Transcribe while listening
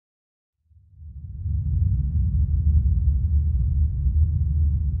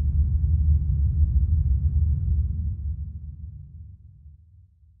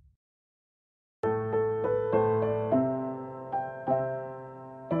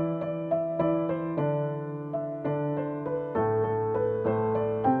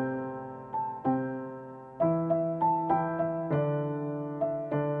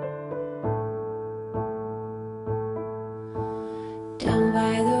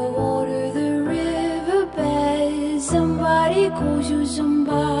Somebody calls you,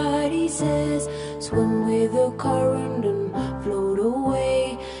 somebody says, swim with the current and float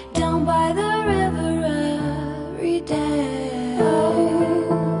away down by the river every day. Oh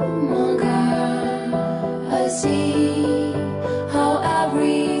my God, I see how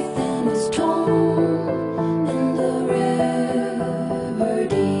everything is torn in the river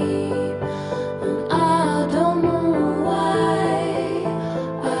deep, and I don't know why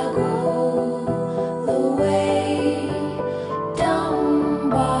I go the way down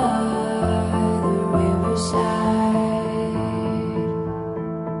by the riverside.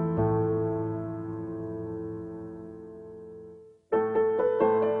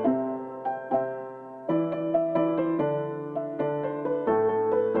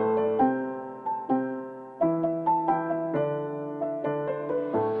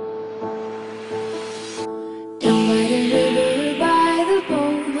 Down by the river, by the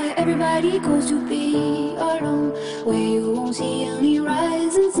boat, where everybody goes to be alone, where you won't see any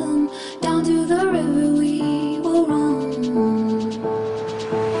rising sun. Down to the river we will run.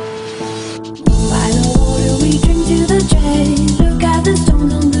 By the water we drink to the dregs. Look at the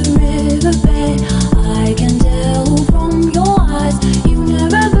stones on the riverbed. I can tell from your eyes you've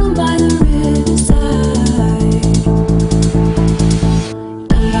never been by the riverside.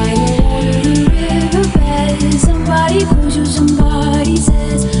 Down by the water, the riverbed. Somebody calls you, somebody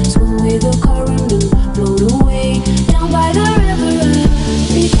says, swim with the current and float away down by the river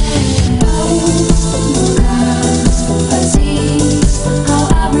every day. Oh my God, I see how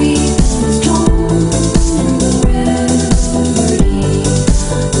everything is torn in the river deep.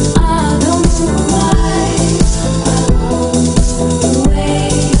 I don't know why I go the way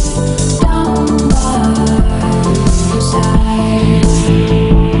down by the side.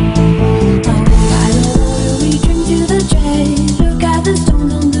 Down by the water we drink to the dregs. Look at the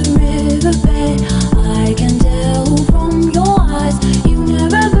stones on the riverbed. I can tell from your eyes you've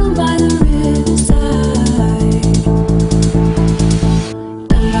never been by the riverside.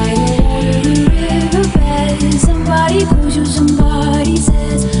 Down by the water, the riverbed. Somebody calls you, somebody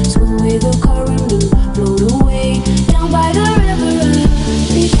says, swim with the current and float away down by the river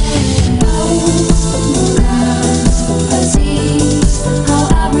every day. Oh my God, I see how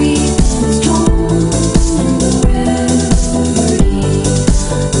everything is torn in the river deep.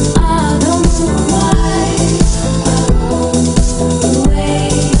 I don't know why I go the way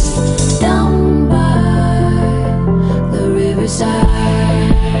down by the riverside.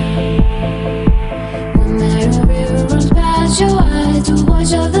 When that river runs past your eyes, to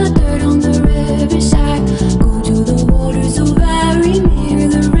wash out the dirt on the riverside. Go to the water so very